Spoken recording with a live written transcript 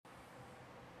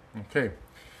Okay.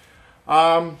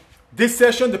 This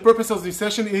session, the purpose of this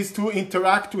session is to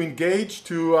interact, to engage,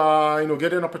 to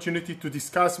get an opportunity to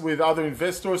discuss with other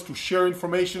investors, to share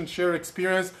information, share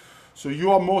experience. So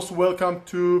you are most welcome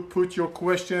to put your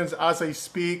questions as I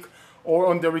speak or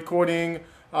on the recording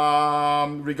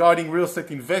regarding real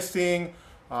estate investing.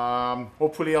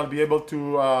 Hopefully I'll be able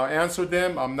to answer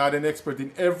them. I'm not an expert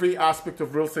in every aspect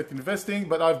of real estate investing,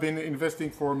 but I've been investing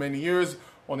for many years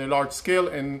on a large scale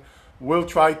and will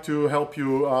try to help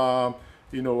you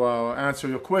answer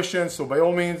your questions. So by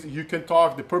all means, you can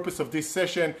talk. The purpose of this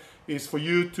session is for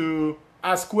you to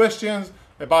ask questions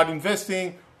about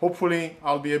investing. Hopefully,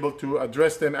 I'll be able to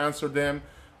address them, answer them.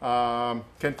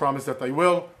 Can't promise that I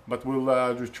will, but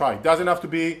we'll try. It doesn't have to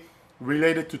be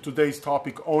related to today's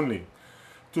topic only.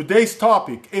 Today's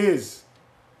topic is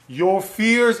your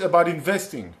fears about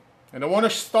investing. And I want to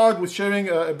start with sharing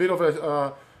a bit of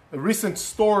a recent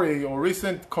story or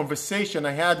recent conversation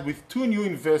I had with two new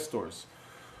investors.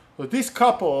 So this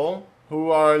couple who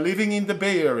are living in the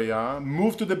Bay Area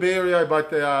moved to the Bay Area about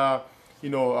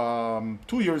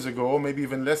 2 years ago, maybe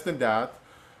even less than that.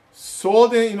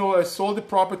 Sold the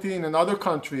property in another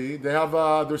country.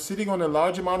 They're sitting on a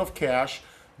large amount of cash.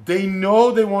 They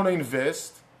know they want to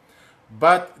invest,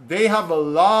 but they have a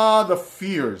lot of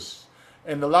fears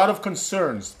and a lot of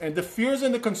concerns. And the fears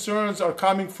and the concerns are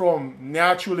coming from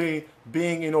naturally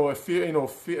being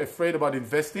afraid about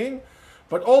investing,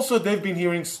 but also they've been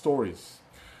hearing stories.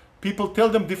 People tell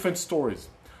them different stories.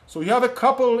 So you have a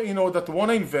couple that want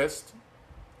to invest.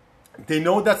 They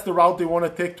know that's the route they want to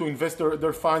take to invest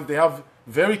their funds. They have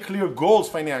very clear goals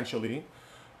financially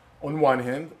on one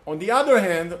hand. On the other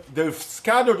hand, they're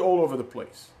scattered all over the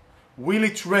place. Will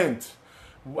it rent?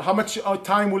 How much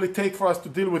time will it take for us to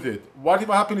deal with it? What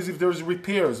happens if there's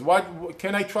repairs? What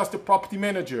can I trust a property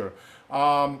manager?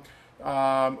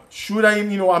 Should I,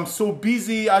 I'm so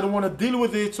busy, I don't want to deal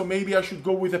with it, so maybe I should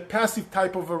go with a passive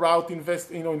type of a route,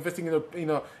 investing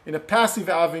in a passive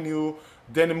avenue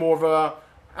than a more of a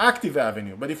active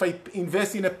avenue. But if I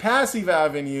invest in a passive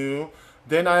avenue,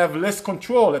 then I have less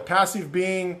control. A passive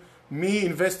being me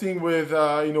investing with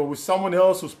with someone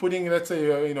else who's putting, let's say,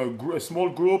 a small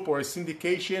group or a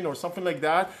syndication or something like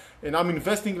that, and I'm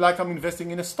investing like I'm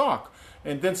investing in a stock,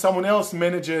 and then someone else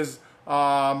manages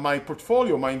my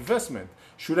portfolio, my investment.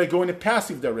 Should I go in a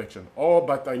passive direction?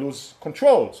 But I lose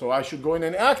control, so I should go in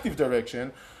an active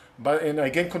direction, and I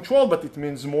gain control, but it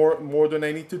means more than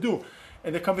I need to do.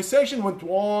 And the conversation went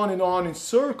on and on in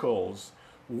circles.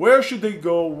 Where should they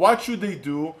go? What should they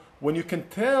do? When you can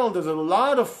tell there's a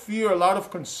lot of fear, a lot of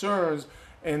concerns,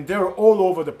 and they're all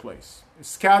over the place,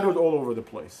 scattered all over the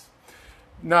place.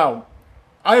 Now,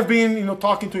 I've been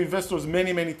talking to investors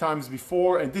many times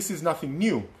before, and this is nothing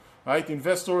new, right?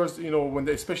 Investors,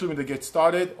 especially when they get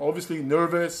started, obviously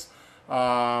nervous.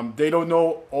 They don't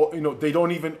know, they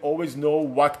don't even always know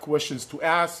what questions to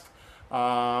ask.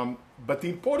 But the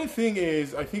important thing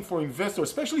is, I think for investors,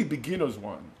 especially beginners,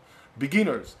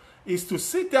 is to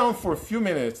sit down for a few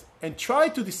minutes and try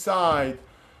to decide,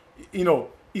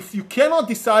 if you cannot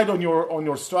decide on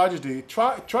your strategy,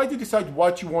 try to decide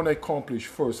what you want to accomplish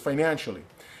first financially.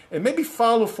 And maybe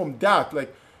follow from that,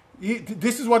 like,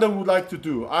 this is what I would like to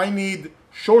do. I need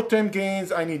short-term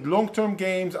gains, I need long-term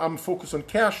gains, I'm focused on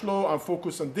cash flow, I'm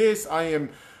focused on this, I am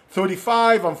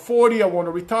 35, I'm 40, I want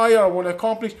to retire, I want to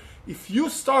accomplish. If you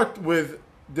start with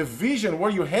the vision where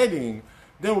you're heading,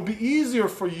 then it will be easier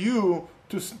for you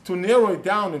to narrow it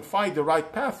down and find the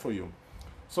right path for you.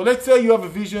 So let's say you have a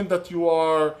vision that you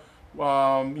are,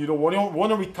 want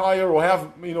to retire or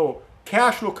have,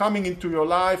 cash flow coming into your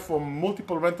life from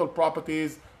multiple rental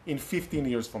properties in 15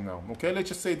 years from now. Okay, let's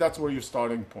just say that's where your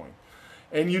starting point.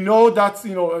 And that's,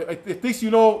 at least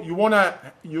you want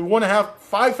to have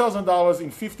 $5,000 in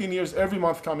 15 years every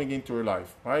month coming into your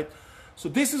life, right? So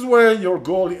this is where your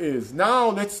goal is. Now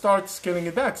let's start scaling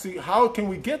it back. See, how can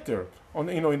we get there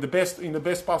in the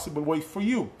best possible way for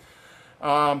you?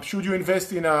 Should you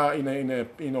invest in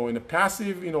a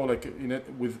passive,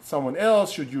 with someone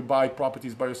else? Should you buy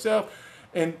properties by yourself?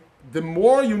 And the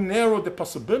more you narrow the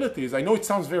possibilities, I know it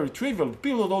sounds very trivial, but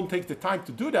people don't take the time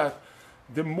to do that.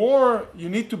 The more you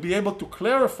need to be able to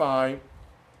clarify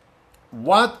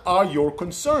what are your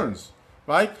concerns,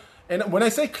 right? And when I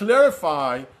say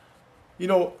clarify,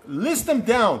 list them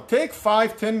down. Take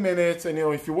 5-10 minutes, and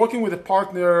if you're working with a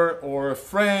partner or a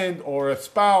friend or a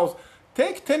spouse,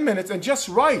 take 10 minutes and just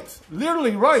write,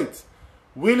 literally write.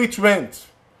 Will it rent?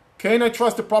 Can I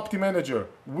trust the property manager?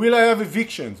 Will I have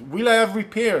evictions? Will I have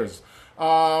repairs?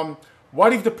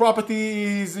 What if the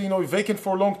property is vacant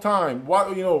for a long time?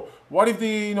 What if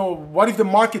the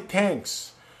market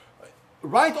tanks?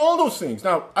 write all those things.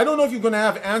 Now, I don't know if you're going to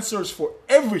have answers for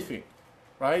everything,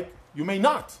 right? You may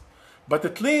not. But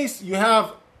at least you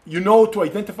have, to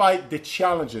identify the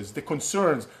challenges, the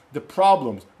concerns, the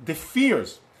problems, the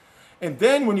fears. And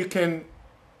then when you can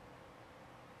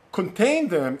contain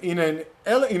them in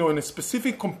in a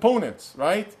specific components,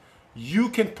 right? You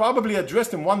can probably address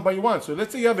them one by one. So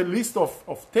let's say you have a list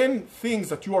of 10 things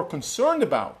that you are concerned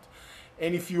about.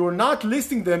 And if you're not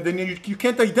listing them, then you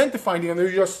can't identify them.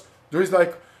 There's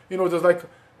like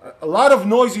a lot of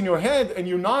noise in your head, and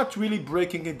you're not really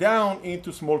breaking it down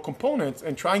into small components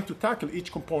and trying to tackle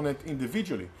each component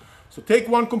individually. So take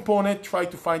one component, try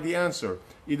to find the answer,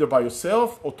 either by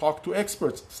yourself or talk to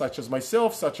experts such as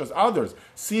myself, such as others.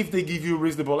 See if they give you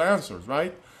reasonable answers,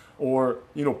 right? Or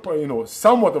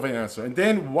somewhat of an answer. And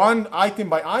then one item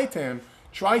by item,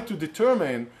 try to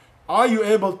determine, are you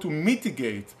able to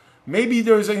mitigate? Maybe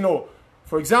there's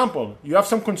for example, you have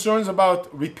some concerns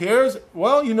about repairs.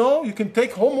 Well, you can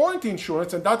take home warranty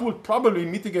insurance, and that will probably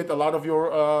mitigate a lot of your,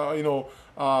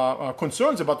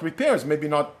 concerns about repairs. Maybe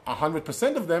not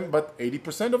 100% of them, but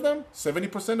 80% of them,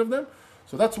 70% of them.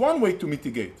 So that's one way to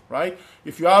mitigate, right?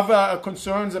 If you have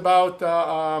concerns about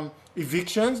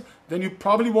evictions, then you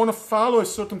probably want to follow a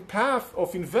certain path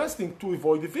of investing to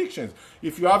avoid evictions.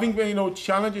 If you're having,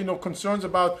 concerns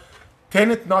about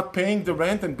tenant not paying the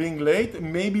rent and being late,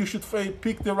 maybe you should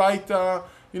pick the right,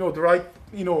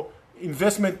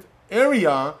 investment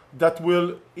area that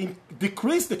will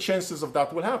decrease the chances of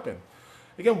that will happen.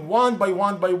 Again, one by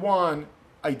one,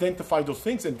 identify those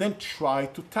things and then try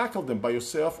to tackle them by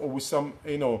yourself or with some,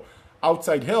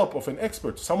 outside help of an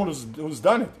expert, someone who's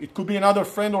done it. It could be another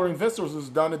friend or investor who's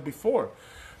done it before.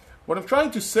 What I'm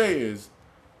trying to say is,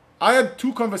 I had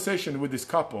 2 conversations with this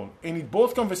couple, and in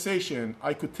both conversations,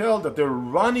 I could tell that they're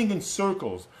running in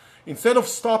circles. Instead of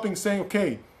stopping, saying,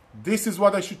 okay, this is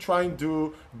what I should try and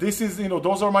do, this is,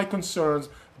 those are my concerns,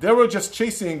 they were just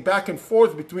chasing back and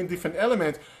forth between different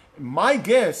elements. My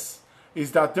guess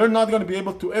is that they're not going to be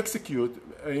able to execute,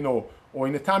 or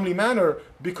in a timely manner,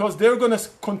 because they're going to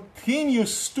continue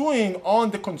stewing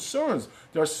on the concerns.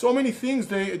 There are so many things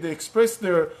they express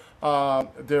there are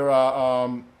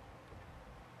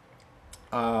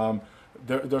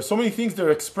so many things that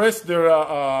express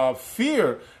their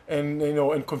fear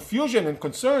and confusion and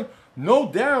concern. No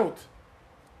doubt,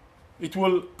 it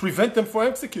will prevent them from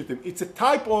executing. It's a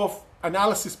type of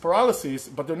analysis paralysis,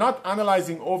 but they're not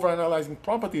overanalyzing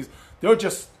properties. They're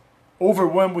just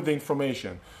overwhelmed with the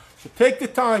information. So take the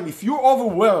time. If you're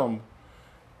overwhelmed,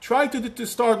 try to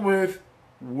start with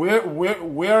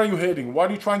where are you heading? What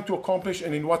are you trying to accomplish,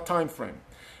 and in what time frame?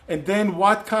 And then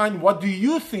what do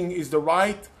you think is the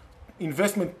right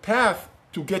investment path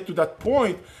to get to that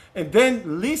point? And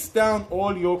then list down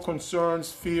all your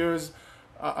concerns, fears,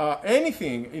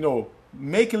 anything,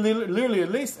 make literally a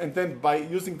list. And then by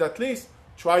using that list,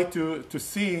 try to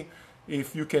see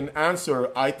if you can answer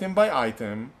item by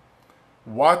item,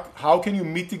 how can you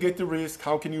mitigate the risk?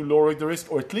 How can you lower the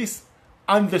risk? Or at least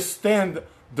understand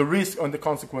the risk and the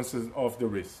consequences of the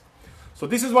risk. So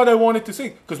this is what I wanted to say,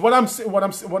 because what I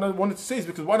wanted to say is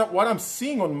because what I'm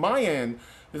seeing on my end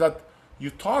is that you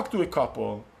talk to a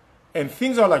couple and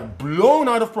things are like blown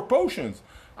out of proportions.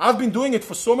 I've been doing it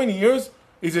for so many years.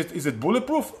 Is it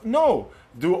bulletproof? No.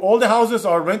 Do all the houses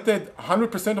are rented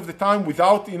 100% of the time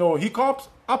without hiccups?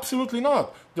 Absolutely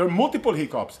not. There are multiple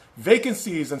hiccups,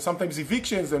 vacancies, and sometimes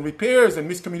evictions and repairs and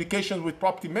miscommunications with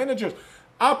property managers.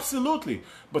 Absolutely.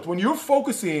 But when you're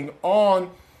focusing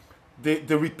on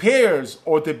the repairs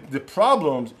or the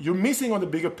problems, you're missing on the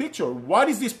bigger picture. What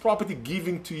is this property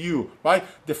giving to you, right?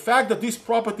 The fact that this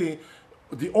property,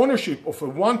 the ownership of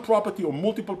one property or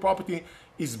multiple property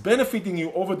is benefiting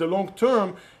you over the long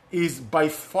term is by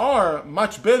far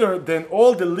much better than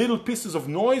all the little pieces of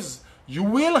noise you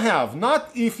will have. Not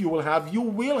if you will have, you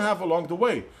will have along the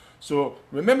way. So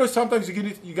remember, sometimes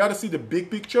you got to see the big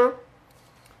picture,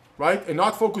 right? And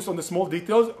not focus on the small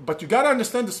details, but you got to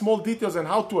understand the small details and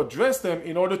how to address them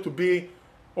in order to be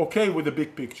okay with the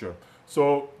big picture.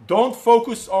 So don't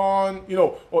focus on,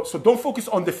 don't focus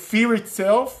on the fear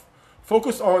itself.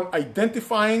 Focus on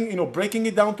identifying, breaking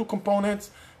it down to components,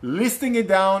 listing it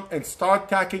down, and start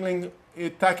tackling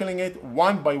it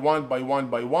one by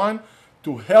one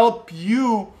to help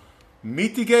you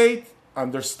mitigate,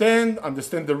 understand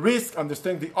the risk,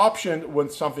 understand the option when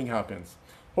something happens.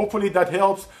 Hopefully that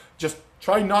helps. Just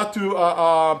try not to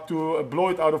blow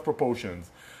it out of proportions.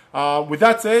 With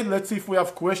that said, let's see if we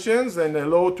have questions. And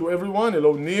hello to everyone.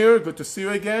 Hello, Nir. Good to see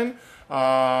you again.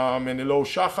 And hello,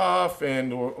 Shachaf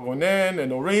and Ronen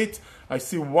and Orit. I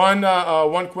see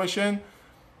one question.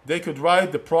 they could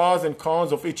write the pros and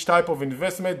cons of each type of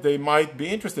investment they might be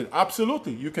interested.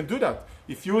 Absolutely, you can do that.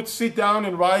 If you would sit down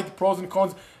and write pros and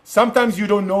cons, sometimes you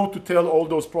don't know to tell all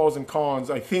those pros and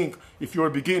cons, I think, if you're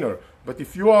a beginner. But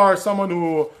if you are someone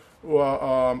the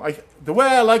way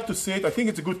I like to see it, I think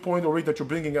it's a good point, Orit, that you're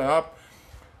bringing it up.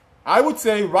 I would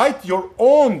say write your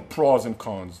own pros and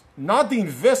cons, not the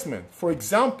investment. For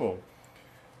example,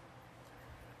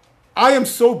 I am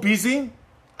so busy,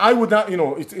 I would not,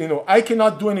 I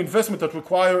cannot do an investment that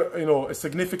require, a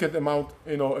significant amount,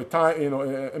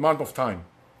 amount of time.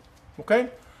 Okay?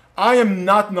 I am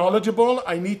not knowledgeable.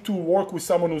 I need to work with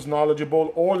someone who's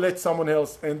knowledgeable, or let someone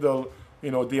else handle,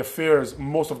 the affairs,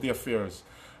 most of the affairs.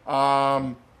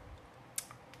 I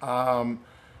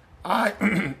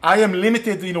am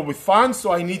limited, with funds,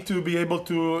 so I need to be able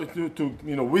to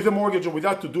with a mortgage or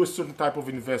without, to do a certain type of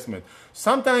investment.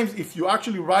 Sometimes if you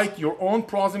actually write your own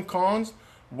pros and cons,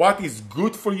 what is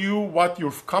good for you, what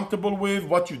you're comfortable with,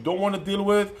 what you don't want to deal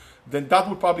with, then that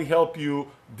would probably help you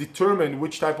determine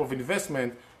which type of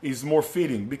investment is more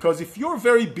fitting. Because if you're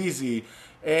very busy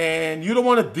and you don't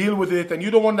want to deal with it and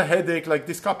you don't want the headache, like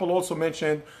this couple also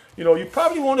mentioned, you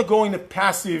probably want to go in a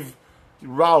passive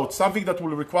route, something that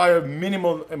will require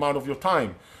minimal amount of your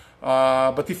time.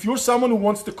 But if you're someone who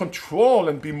wants to control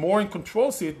and be more in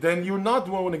control seat, then you're not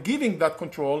one giving that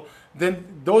control.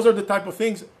 Then those are the type of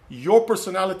things your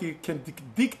personality can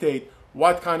dictate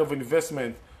what kind of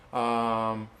investment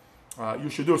you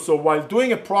should do. So while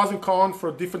doing a pros and cons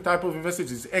for different type of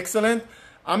investments is excellent,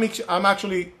 I'm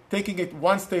actually taking it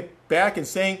one step back and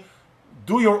saying,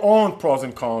 do your own pros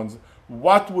and cons.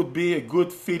 What would be a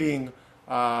good fitting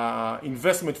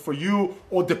investment for you,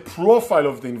 or the profile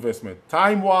of the investment,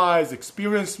 time-wise,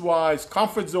 experience-wise,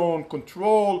 comfort zone,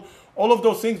 control, all of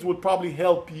those things would probably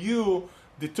help you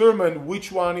determine which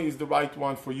one is the right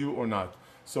one for you or not.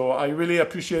 So I really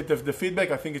appreciate the feedback.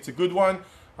 I think it's a good one.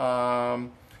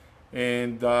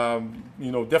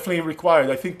 Definitely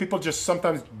required. I think people just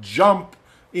sometimes jump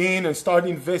in and start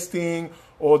investing,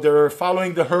 or they're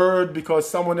following the herd because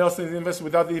someone else is investing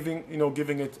without even,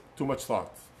 giving it too much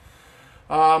thought.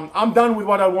 I'm done with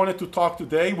what I wanted to talk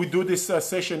today. We do this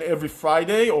session every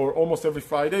Friday, or almost every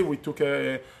Friday. We took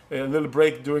a little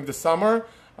break during the summer.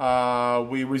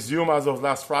 We resume as of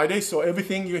last Friday. So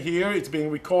everything you hear, it's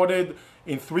being recorded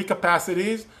in 3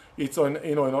 capacities. It's on,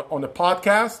 on a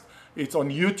podcast, it's on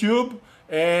YouTube,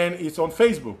 and it's on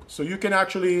Facebook. So you can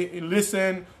actually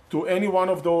listen to any one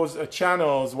of those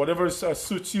channels, whatever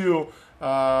suits you.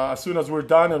 As soon as we're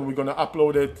done, and we're going to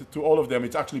upload it to all of them.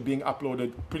 It's actually being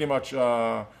uploaded pretty much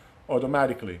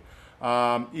automatically.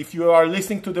 If you are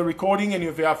listening to the recording and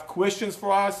if you have questions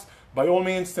for us, by all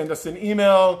means, send us an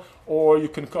email, or you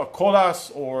can call us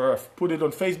or put it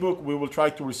on Facebook. We will try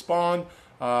to respond.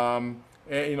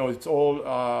 It's all,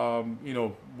 I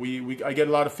get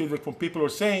a lot of feedback from people who are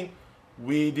saying,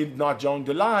 we did not join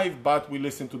the live, but we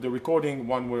listened to the recording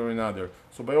one way or another.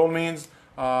 So by all means,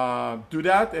 do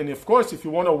that. And of course, if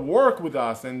you want to work with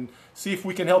us and see if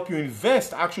we can help you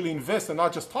actually invest and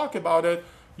not just talk about it,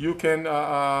 you can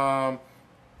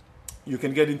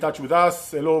get in touch with us.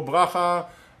 Hello, Bracha.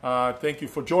 Thank you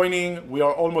for joining. We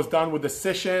are almost done with the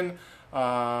session.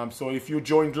 So if you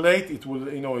joined late, it will,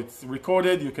 it's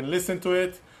recorded. You can listen to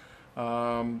it.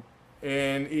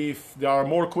 And if there are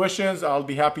more questions, I'll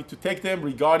be happy to take them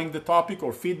regarding the topic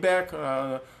or feedback,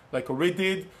 like Orit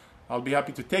did. I'll be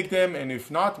happy to take them, and if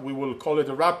not, we will call it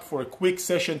a wrap for a quick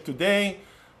session today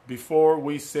before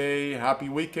we say happy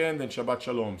weekend and Shabbat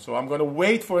Shalom. So I'm going to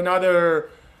wait for another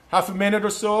half a minute or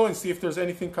so and see if there's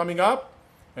anything coming up,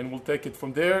 and we'll take it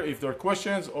from there if there are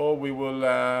questions, or we will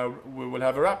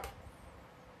have a wrap.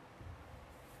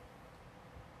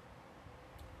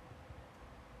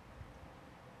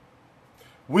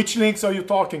 Which links are you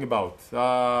talking about?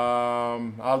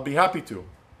 I'll be happy to.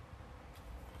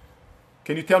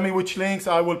 Can you tell me which links?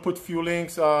 I will put few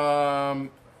links. I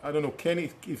don't know. Kenny,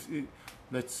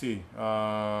 let's see.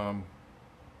 There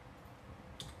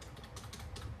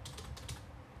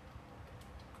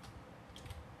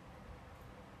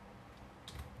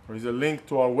is a link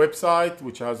to our website,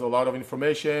 which has a lot of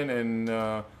information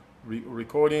and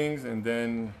recordings, and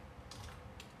then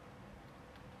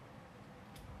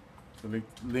the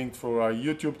link for our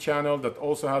YouTube channel that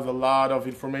also has a lot of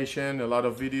information, a lot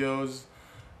of videos.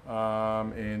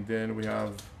 And then we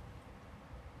have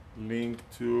link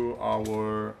to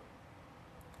our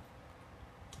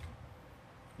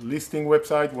listing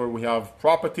website where we have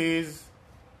properties,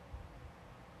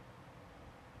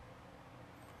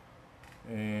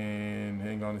 and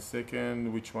hang on a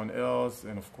second, which one else,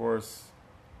 and of course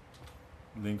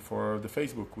link for the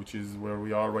Facebook, which is where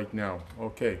we are right now.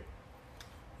 Okay,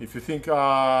 If you think there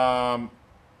are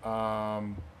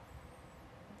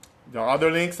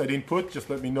other links I didn't put, just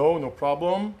let me know, no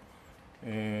problem.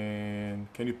 And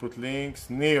can you put links?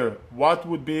 Nir, what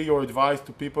would be your advice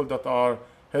to people that are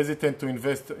hesitant to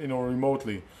invest,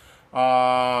 remotely?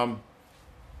 My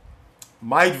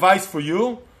advice for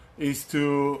you is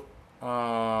to,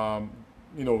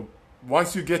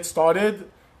 once you get started,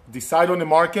 decide on the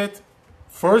market.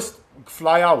 First,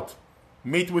 fly out,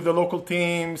 meet with the local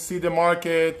team, see the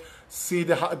market, see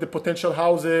the potential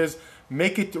houses,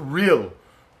 make it real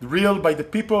by the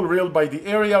people, real by the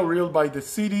area, real by the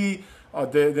city,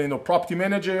 the property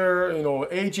manager,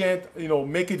 agent,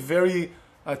 make it very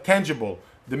tangible.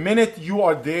 The minute you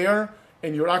are there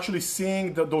and you're actually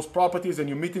seeing those properties and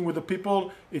you're meeting with the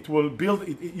people, it will build.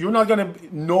 You're not going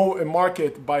to know a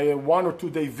market by a 1 or 2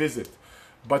 day visit,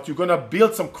 but you're going to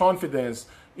build some confidence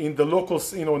in the local,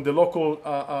 in the local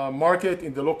market,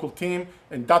 in the local team,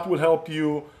 and that will help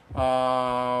you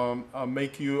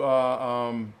make you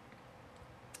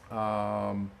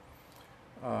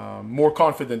more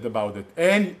confident about it.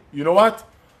 And you know what?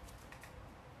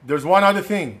 There's one other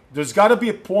thing. There's got to be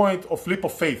a point of leap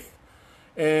of faith.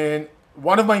 And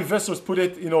one of my investors put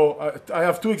it, I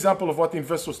have 2 examples of what the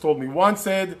investors told me. One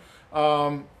said,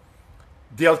 the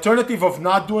alternative of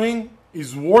not doing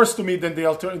is worse to me than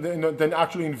than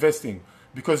actually investing,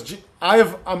 because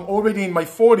I'm already in my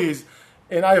 40s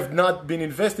and I have not been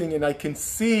investing, and I can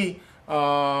see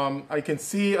what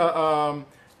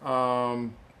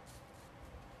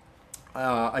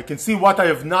I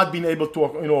have not been able to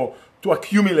to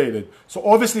accumulate it. So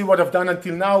obviously what I've done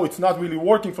until now, it's not really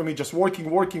working for me, just working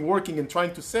and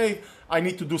trying to save. I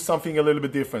need to do something a little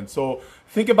bit different. So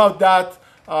think about that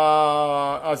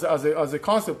as a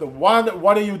concept of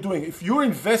what are you doing. If you're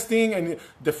investing and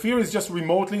the fear is just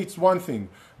remotely, it's one thing.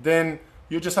 Then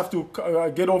you just have to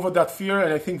get over that fear,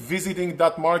 and I think visiting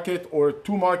that market or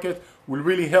 2 markets will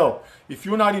really help. If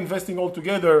you're not investing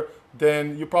altogether,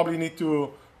 then you probably need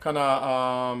to kind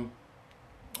of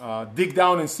dig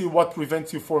down and see what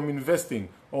prevents you from investing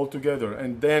altogether.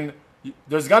 And then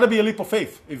there's got to be a leap of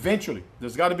faith. Eventually,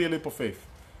 there's got to be a leap of faith.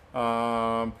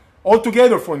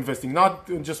 Altogether for investing, not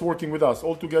just working with us.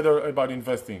 Altogether about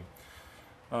investing.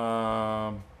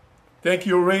 Thank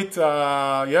you, Rit.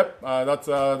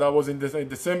 That was in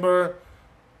December.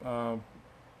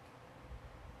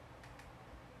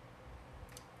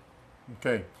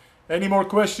 Okay. Any more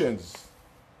questions?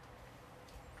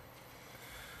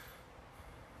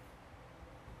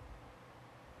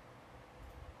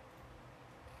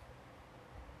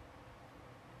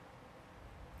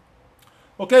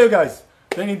 Okay, you guys.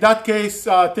 Then in that case,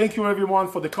 thank you everyone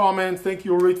for the comments. Thank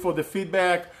you, Rit, for the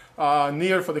feedback.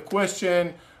 Nir for the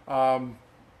question.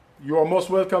 You are most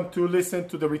welcome to listen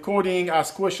to the recording,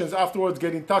 ask questions afterwards,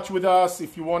 get in touch with us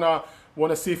if you wanna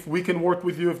see if we can work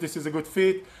with you, if this is a good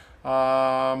fit.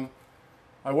 I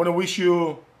want to wish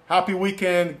you happy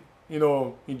weekend.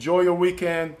 Enjoy your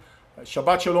weekend.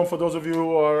 Shabbat Shalom for those of you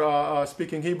who are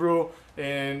speaking Hebrew.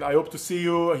 And I hope to see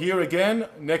you here again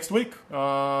next week,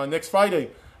 next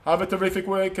Friday. Have a terrific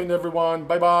weekend, everyone.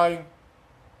 Bye-bye.